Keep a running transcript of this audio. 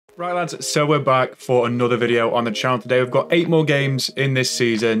Right lads, so we're back for another video on the channel today. We've got 8 more games in this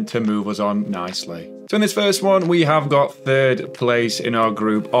season to move us on nicely. So in this first one, we have got 3rd place in our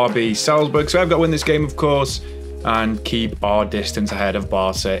group, RB Salzburg. So I've got to win this game, of course, and keep our distance ahead of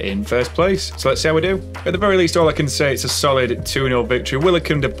Barca in 1st place. So let's see how we do. At the very least, all I can say, it's a solid 2-0 victory.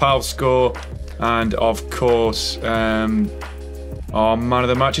 Willikin DePaul score, and of course, our man of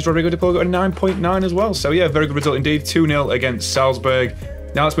the match is Rodrigo DePaul, got a 9.9 as well. So yeah, very good result indeed. 2-0 against Salzburg.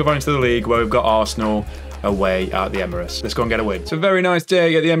 Now let's move on into the league where we've got Arsenal away at the Emirates. Let's go and get a win. It's a very nice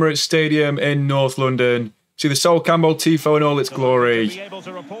day at the Emirates Stadium in North London. See the Sol Campbell tifo in all its glory.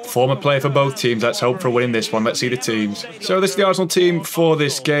 Former player for both teams. Let's hope for winning this one. Let's see the teams. So this is the Arsenal team for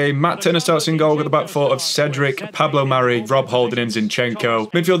this game. Matt Turner starts in goal with the back 4 of Cedric, Pablo Mari, Rob Holding and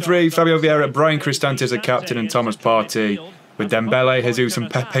Zinchenko. Midfield 3, Fabio Vieira, Brian Cristante as the captain and Thomas Partey. With Dembele, Jesus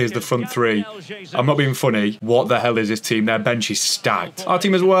and Pepe as the front 3. I'm not being funny. What the hell is this team? Their bench is stacked. Our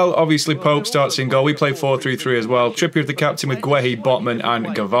team as well, obviously Pope starts in goal. We play 4-3-3 as well. Trippier is the captain with Guehi, Botman and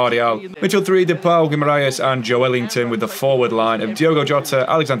Gavardiol. Midfield 3, DePaul, Guimaraes and Joe Ellington with the forward line of Diogo Jota,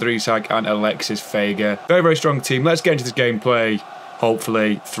 Alexander Isak and Alexis Vega. Very, very strong team. Let's get into this gameplay.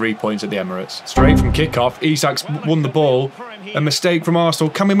 Hopefully 3 points at the Emirates. Straight from kickoff, Isak's won the ball. A mistake from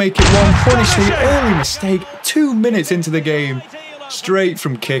Arsenal. Can we make it one? Punish the early mistake 2 minutes into the game. Straight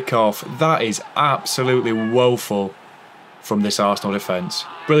from kickoff. That is absolutely woeful from this Arsenal defence.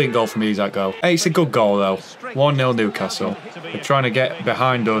 Brilliant goal from Isak though. Hey, it's a good goal though. 1-0 Newcastle. They're trying to get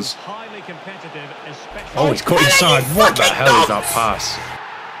behind us. Oh, he's cut inside. What the hell is that pass?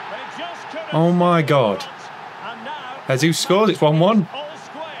 Oh my God. Jesus scores. It's 1-1.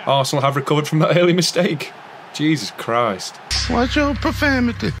 Arsenal have recovered from that early mistake. Jesus Christ. Watch your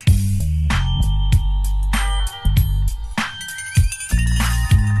profanity.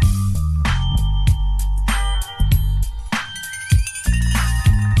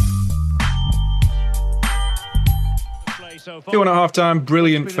 Two and a half time,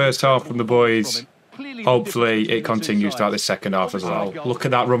 brilliant first half from the boys. Hopefully it continues throughout the second half as well. Look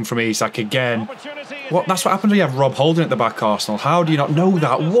at that run from Isak again. What? That's what happens when you have Rob Holding at the back, Arsenal. How do you not know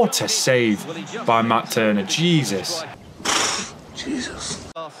that? What a save by Matt Turner. Jesus.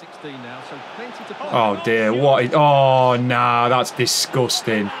 Jesus. Oh dear, what is... Oh, nah, that's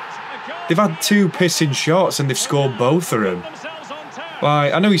disgusting. They've had 2 pissing shots and they've scored both of them.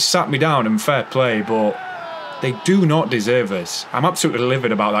 Like, I know he sat me down and fair play, but they do not deserve this. I'm absolutely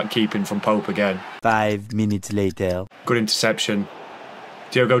livid about that keeping from Pope again. 5 minutes later. Good interception.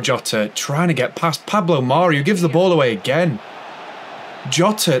 Diogo Jota trying to get past Pablo Mari, who gives the ball away again.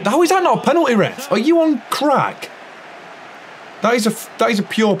 Jota, how is that not a penalty, ref? Are you on crack? That is a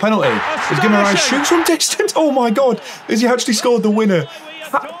pure penalty. As Guimaraes shoots from distance. Oh my God, has he actually scored the winner?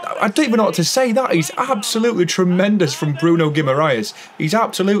 I don't even know what to say. That is absolutely tremendous from Bruno Guimaraes. He's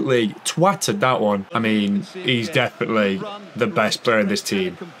absolutely twatted that one. I mean, he's definitely the best player in this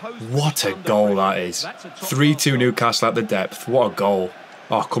team. What a goal that is. 3-2 Newcastle at the depth. What a goal.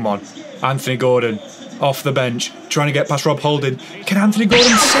 Oh, come on. Anthony Gordon off the bench, trying to get past Rob Holding. Can Anthony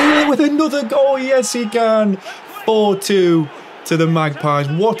Gordon seal it with another goal? Yes, he can. 4-2 to the Magpies.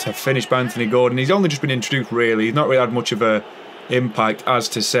 What a finish by Anthony Gordon. He's only just been introduced, really. He's not really had much of a impact as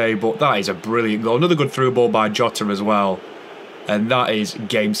to say, but that is a brilliant goal. Another good through ball by Jota as well. And that is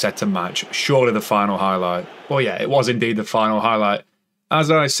game, set and match. Surely the final highlight. Well, yeah, it was indeed the final highlight.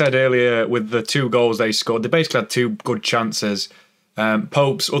 As I said earlier, with the 2 goals they scored, they basically had 2 good chances.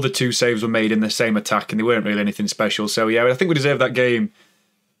 Pope's other 2 saves were made in the same attack and they weren't really anything special. So yeah, I think we deserved that game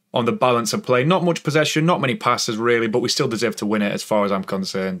on the balance of play. Not much possession, not many passes really, but we still deserve to win it as far as I'm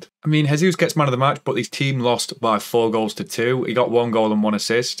concerned. I mean, Jesus gets man of the match, but his team lost by 4 goals to 2. He got 1 goal and 1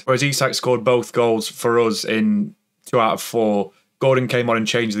 assist. Whereas Isak scored both goals for us in 2 out of 4. Gordon came on and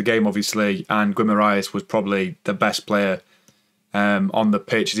changed the game, obviously, and Guimaraes was probably the best player on the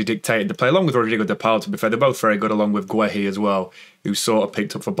pitch as he dictated the play, along with Rodrigo DePaul, to be fair. They're both very good, along with Guehi as well, who sort of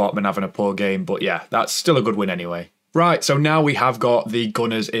picked up for Botman having a poor game. But yeah, that's still a good win anyway. Right, so now we have got the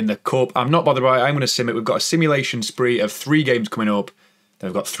Gunners in the Cup. I'm not bothered by it. I'm going to sim it. We've got a simulation spree of 3 games coming up. Then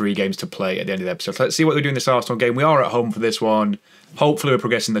we've got 3 games to play at the end of the episode. So let's see what we do in this Arsenal game. We are at home for this one. Hopefully we're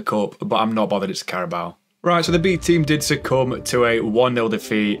progressing the Cup, but I'm not bothered. It's Carabao. Right, so the B team did succumb to a 1-0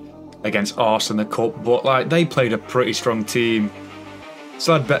 defeat against Arsenal in the Cup, but like they played a pretty strong team.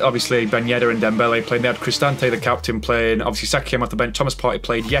 Still had, obviously, Ben Yedder and Dembele playing. They had Cristante, the captain, playing. Obviously, Saka came off the bench. Thomas Partey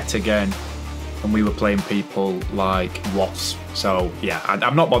played yet again. And we were playing people like Watts. So, yeah,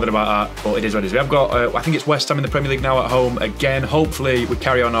 I'm not bothered about that, but it is what it is. We have got, I think it's West Ham in the Premier League now at home again. Hopefully, we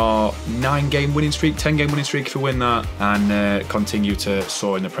carry on our 9-game winning streak, 10-game winning streak if we win that, and continue to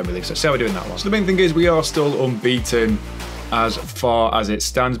soar in the Premier League. So, see how we're doing that one. So, the main thing is we are still unbeaten as far as it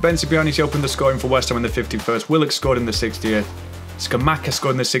stands. Ben Cipriani opened the scoring for West Ham in the 51st. Willock scored in the 60th. Skamaka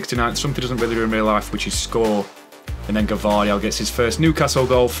scored in the 69th. Something doesn't really do in real life, which is score. And then Gavardiol gets his first Newcastle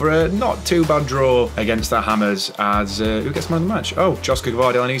goal for a not too bad draw against the Hammers. As who gets man of the match? Oh, Joska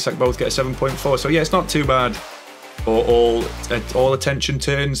Gavardiol and Isak both get a 7.4. So yeah, it's not too bad. But all attention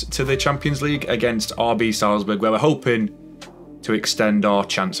turns to the Champions League against RB Salzburg, where we're hoping to extend our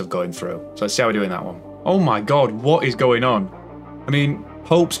chance of going through. So let's see how we do in that one. Oh my God, what is going on? I mean,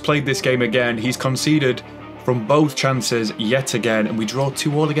 Pope's played this game again. He's conceded from both chances yet again, and we draw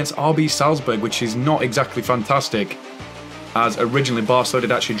 2-2 against RB Salzburg, which is not exactly fantastic, as originally Barcelona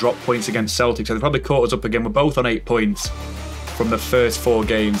did actually drop points against Celtic, so they probably caught us up again. We're both on 8 points from the first 4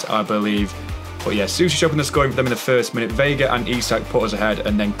 games, I believe. But yeah, Susic opened the scoring for them in the first minute. Vega and Isak put us ahead,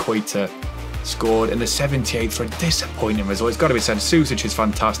 and then Koita scored in the 78th for a disappointing result. It's got to be said, Susic is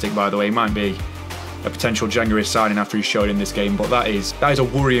fantastic, by the way. He might be a potential January signing after he showed in this game, but that is a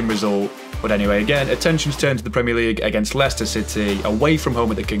worrying result. But anyway, again, attention's turned to the Premier League against Leicester City, away from home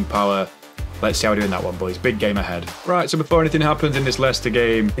at the King Power. Let's see how we do in that one, boys. Big game ahead. Right, so before anything happens in this Leicester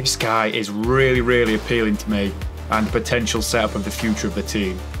game, this guy is really, really appealing to me, and the potential setup of the future of the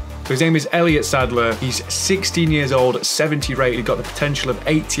team. So his name is Elliot Sadler. He's 16 years old, 70 rated. He's got the potential of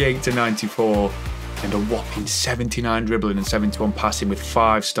 88 to 94. And a whopping 79 dribbling and 71 passing with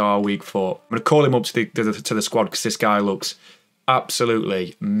 5-star weak foot. I'm going to call him up to the squad because this guy looks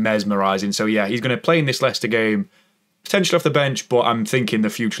absolutely mesmerising. So yeah, he's going to play in this Leicester game, potentially off the bench, but I'm thinking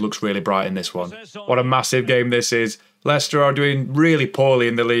the future looks really bright in this one. What a massive game this is. Leicester are doing really poorly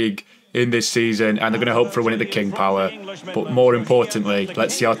in the league in this season, and they're going to hope for a win at the King Power. But more importantly,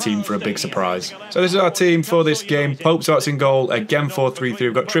 let's see our team for a big surprise. So this is our team for this game. Pope starts in goal, again 4-3-3.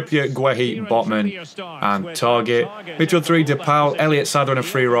 We've got Trippier, Guehi, Botman and Target. Midfield 3, DePaul, Elliot Sadler on a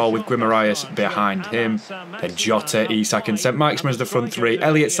free roll with Guimaraes behind him. Then Jota, Isak and St. Maximin as the front 3.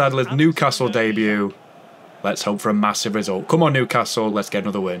 Elliot Sadler's Newcastle debut. Let's hope for a massive result. Come on Newcastle, let's get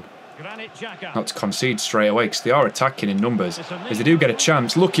another win. Not to concede straight away because they are attacking in numbers. As they do get a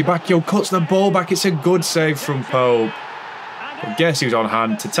chance. Lucky Bacchio cuts the ball back. It's a good save from Pope. But guess who's on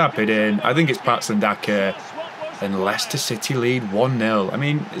hand to tap it in? I think it's Patson Daka. And Leicester City lead 1-0. I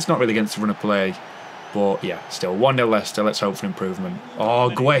mean, it's not really against the run of play. But yeah, still 1-0 Leicester. Let's hope for improvement. Oh,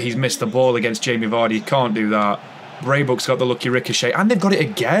 Guehi's missed the ball against Jamie Vardy. He can't do that. Braybook's got the lucky ricochet. And they've got it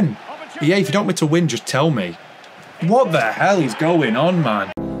again. Yeah, if you don't want me to win, just tell me. What the hell is going on,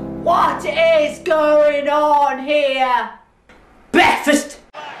 man? What is going on here? Breakfast!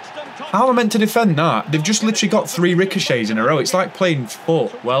 How am I meant to defend that? They've just literally got 3 ricochets in a row. It's like playing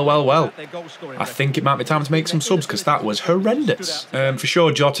foot. Well. I think it might be time to make some subs because that was horrendous. For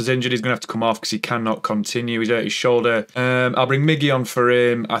sure, Jota's injured. He's going to have to come off because he cannot continue. He's hurt his shoulder. I'll bring Miggy on for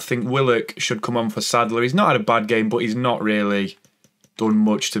him. I think Willock should come on for Sadler. He's not had a bad game, but he's not really done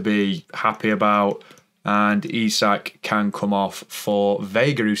much to be happy about. And Isak can come off for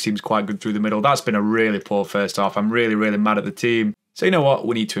Vega, who seems quite good through the middle. That's been a really poor first half. I'm really, really mad at the team. So you know what?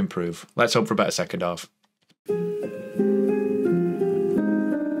 We need to improve. Let's hope for a better second half. All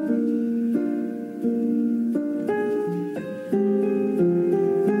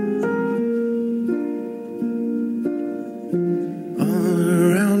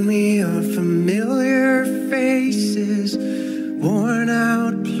around me are familiar faces, worn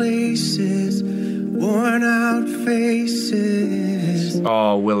out places. Worn out faces.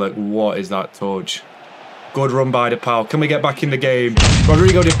 Oh, Willock, what is that touch? Good run by DePaul. Can we get back in the game?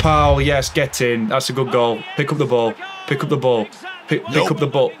 Rodrigo DePaul, yes, get in. That's a good goal. Pick up the ball. Pick up the ball. Pick up the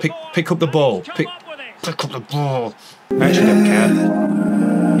ball. Pick up the ball. Pick up the ball. I actually don't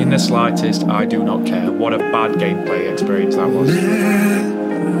care. In the slightest, I do not care. What a bad gameplay experience that was. I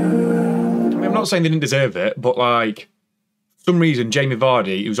mean, I'm not saying they didn't deserve it, but like, for some reason, Jamie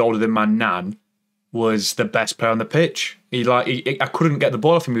Vardy, who's older than my nan, was the best player on the pitch. I couldn't get the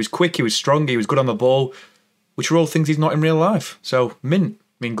ball off him. He was quick, he was strong, he was good on the ball, which are all things he's not in real life. So, mint. I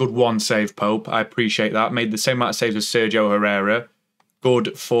mean, good one save, Pope. I appreciate that. Made the same amount of saves as Sergio Herrera.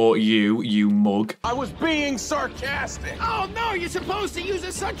 Good for you, you mug. I was being sarcastic. Oh, no, you're supposed to use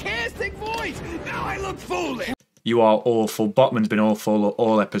a sarcastic voice. Now I look foolish. You are awful. Botman's been awful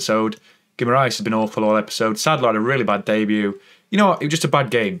all episode. Guimaraes has been awful all episode. Sadler had a really bad debut. You know what? It was just a bad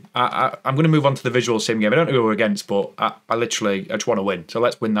game. I'm going to move on to the visual sim game. I don't know who we're against, but I just want to win. So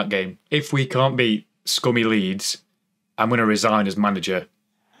let's win that game. If we can't beat scummy Leeds, I'm going to resign as manager.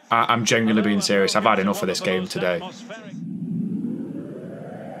 I'm genuinely being serious. I've had enough of this game today.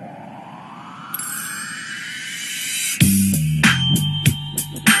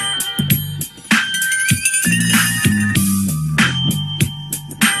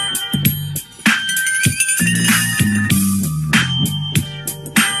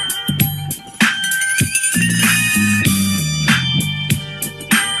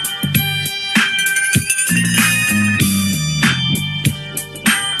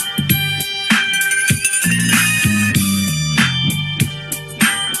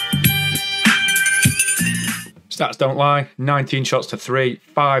 Stats don't lie. 19 shots to 3,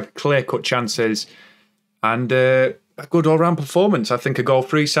 5 clear-cut chances, and a good all-round performance. I think a goal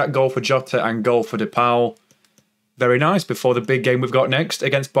for Isak, goal for Jota, and goal for De Paul. Very nice before the big game we've got next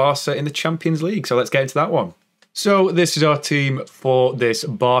against Barca in the Champions League. So let's get into that one. So this is our team for this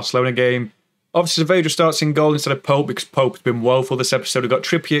Barcelona game. Obviously, Saavedra starts in goal instead of Pope because Pope's been woeful this episode. We've got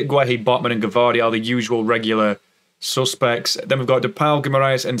Trippier, Guehi, Botman and Gavardi, the usual regular suspects. Then we've got De Paul,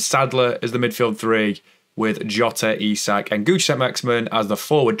 Guimaraes and Sadler as the midfield three, with Jota, Isak and Gucci as the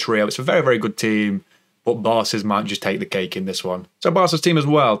forward trio. It's a very, very good team, but Barca's might just take the cake in this one. So Barca's team as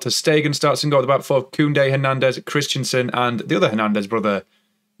well. Ter Stegen starts in goal at the back four, Koundé, Hernandez, Christensen and the other Hernandez brother.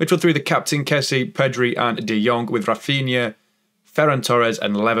 Midfield three, the captain, Kessie, Pedri and De Jong, with Rafinha, Ferran Torres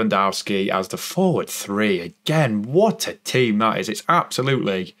and Lewandowski as the forward three. Again, what a team that is. It's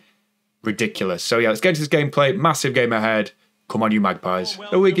absolutely ridiculous. So yeah, let's get into this gameplay. Massive game ahead. Come on, you Magpies.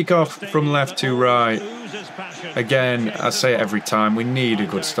 A weak kick off from left to right. Again, I say it every time, we need a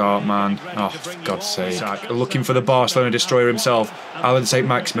good start, man. Oh, for God's sake. Looking for the Barcelona destroyer himself. Alan St.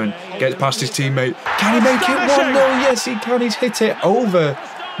 Maximin gets past his teammate. Can he make it 1-0? Yes, he can. He's hit it over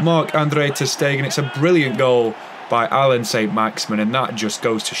Marc-Andre Ter Stegen. It's a brilliant goal by Alan St. Maximin, and that just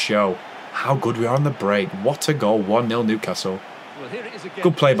goes to show how good we are on the break. What a goal. 1-0 Newcastle.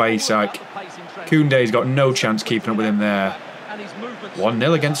 Good play by Isak. Koundé's got no chance keeping up with him there.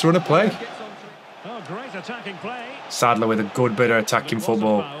 1-0 against the run of play. Sadler with a good bit of attacking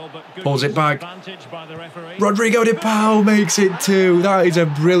football. Pulls it back. Rodrigo De Paul makes it 2. That is a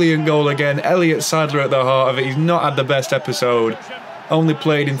brilliant goal again. Elliot Sadler at the heart of it. He's not had the best episode. Only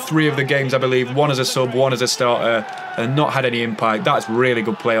played in 3 of the games, I believe. 1 as a sub, 1 as a starter, and not had any impact. That's really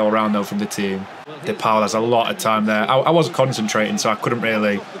good play all round, though, from the team. De Paul has a lot of time there. I was concentrating, so I couldn't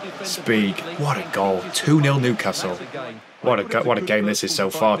really speak. What a goal. 2-0 Newcastle. What a game this is so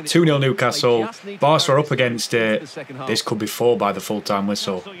far. 2-0 Newcastle. Barca are up against it. This could be 4 by the full-time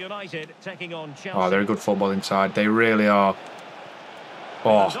whistle. Oh, they're a good football inside. They really are.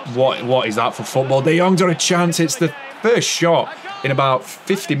 Oh, what is that for football? De Jong's got a chance. It's the first shot in about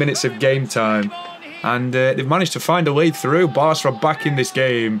 50 minutes of game time, and they've managed to find a way through. Barca are back in this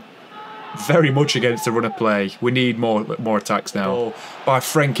game, very much against the run of play. We need more attacks now. By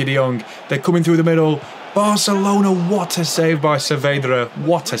Frenkie de Jong. They're coming through the middle. Barcelona, what a save by Saavedra.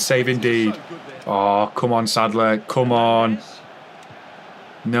 What a save indeed. Oh, come on, Sadler. Come on.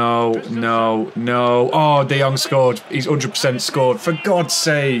 No. Oh, De Jong scored. He's 100% scored. For God's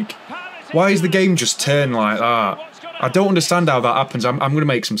sake. Why is the game just turned like that? I don't understand how that happens. I'm going to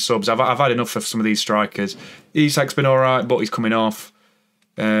make some subs. I've had enough of some of these strikers. Isak's been all right, but he's coming off.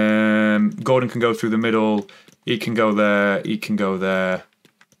 Gordon can go through the middle. He can go there. He can go there.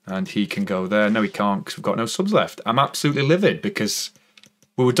 And he can go there. No, he can't because we've got no subs left. I'm absolutely livid because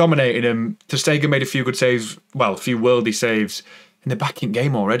we were dominating him. Ter Stegen made a few good saves. Well, a few worldy saves. And they're back in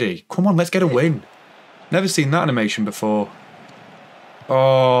game already. Come on, let's get a win. Never seen that animation before.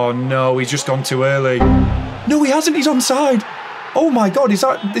 Oh, no, he's just gone too early. No, he hasn't. He's onside. Oh, my God. Is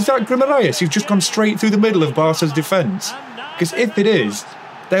that Guimaraes? He's just gone straight through the middle of Barca's defence. Because if it is,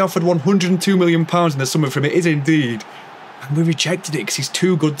 they offered £102 million in the summer from it. Is indeed. And we rejected it because he's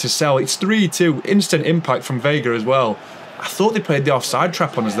too good to sell. It's 3-2. Instant impact from Vega as well. I thought they played the offside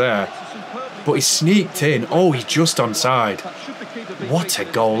trap on us there. But he sneaked in. Oh, he's just onside. What a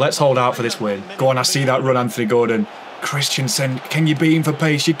goal. Let's hold out for this win. Go on, I see that run, Anthony Gordon. Christensen, can you beat him for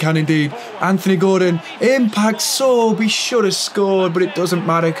pace? You can indeed. Anthony Gordon, impact sub. We should have scored, but it doesn't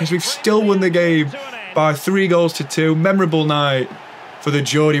matter because we've still won the game by 3-2. Memorable night for the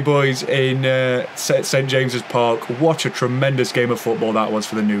Geordie boys in St James's Park. What a tremendous game of football that was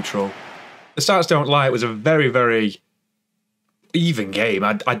for the neutral. The stats don't lie. It was a very, very even game.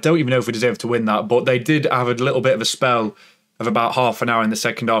 I don't even know if we deserved to win that, but they did have a little bit of a spell of about half an hour in the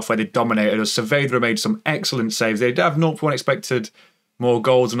second half where they dominated us. Saavedra made some excellent saves. They did have 0-1 expected more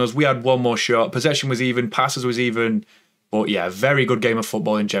goals than us. We had 1 more shot. Possession was even. Passes was even. But yeah, very good game of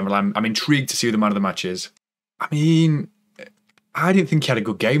football in general. I'm intrigued to see who the man of the match is. I mean, I didn't think he had a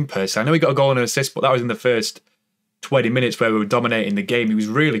good game per se. I know he got a goal and an assist, but that was in the first 20 minutes where we were dominating the game. He was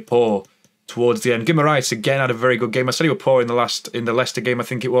really poor towards the end. Guimaraes again had a very good game. I said he was poor in the Leicester game, I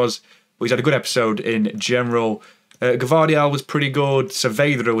think it was. But he's had a good episode in general. Gavardi was pretty good.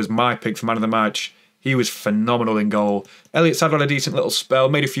 Saavedra was my pick for man of the match. He was phenomenal in goal. Elliot Sadler had a decent little spell,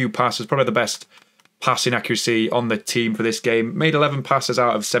 made a few passes, probably the best passing accuracy on the team for this game. Made 11 passes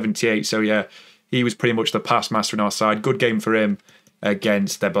out of 78, so yeah, he was pretty much the pass master on our side. Good game for him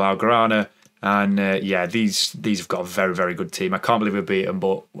against the Blaugrana. And yeah, these have got a very, very good team. I can't believe we beat them,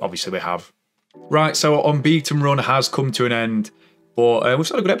 but obviously we have. Right, so our unbeaten run has come to an end. But we've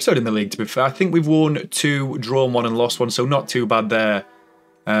still had a good episode in the league, to be fair. I think we've won 2, drawn 1 and lost 1, so not too bad there.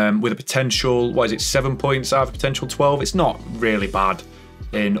 With a potential, 7 points out of potential 12? It's not really bad,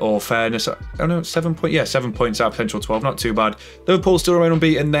 in all fairness. Oh no, 7 points. Yeah, 7 points out of potential 12, not too bad. Liverpool still remain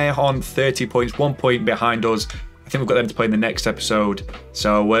unbeaten. They're on 30 points, 1 point behind us. I think we've got them to play in the next episode.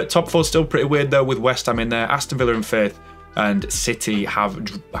 So top 4 still pretty weird though, with West Ham in there, Aston Villa in 5th, and City have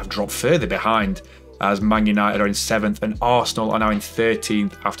dropped further behind, as Man United are in 7th and Arsenal are now in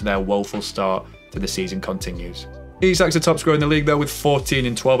 13th after their woeful start to the season continues. Isak's the top scorer in the league though with 14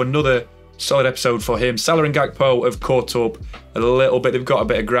 and 12. Another solid episode for him. Salah and Gakpo have caught up a little bit. They've got a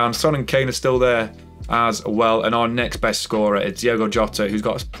bit of ground. Son and Kane are still there as well. And our next best scorer is Diogo Jota, who's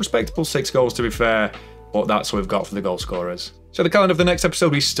got a respectable 6 goals to be fair. But that's what we've got for the goal scorers. So the calendar of the next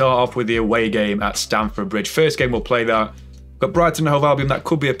episode, we start off with the away game at Stamford Bridge. First game, we'll play that. We've got Brighton and Hove Albion. That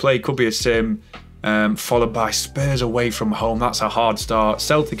could be a play, could be a sim. Followed by Spurs away from home. That's a hard start.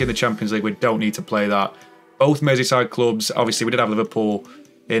 Celtic in the Champions League. We don't need to play that. Both Merseyside clubs. Obviously, we did have Liverpool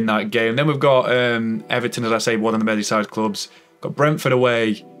in that game. Then we've got Everton, as I say, one of the Merseyside clubs. Got Brentford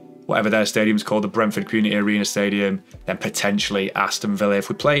away, whatever their stadium's called, the Brentford Community Arena Stadium. Then potentially Aston Villa. If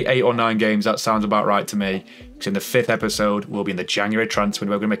we play 8 or 9 games, that sounds about right to me. Because in the 5th episode, we'll be in the January transfer.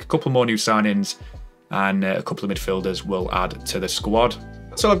 We're going to make a couple more new signings. And a couple of midfielders will add to the squad.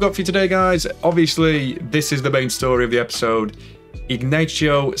 That's all I've got for you today, guys. Obviously, this is the main story of the episode.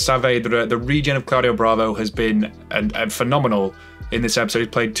 Ignacio Saavedra, the regen of Claudio Bravo, has been phenomenal in this episode. He's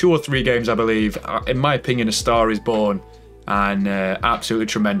played 2 or 3 games, I believe. In my opinion, a star is born. And absolutely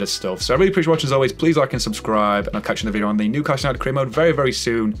tremendous stuff. So I really appreciate watching as always. Please like and subscribe. And I'll catch you in the video on the Newcastle United career mode very, very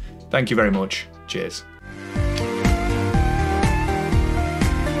soon. Thank you very much. Cheers.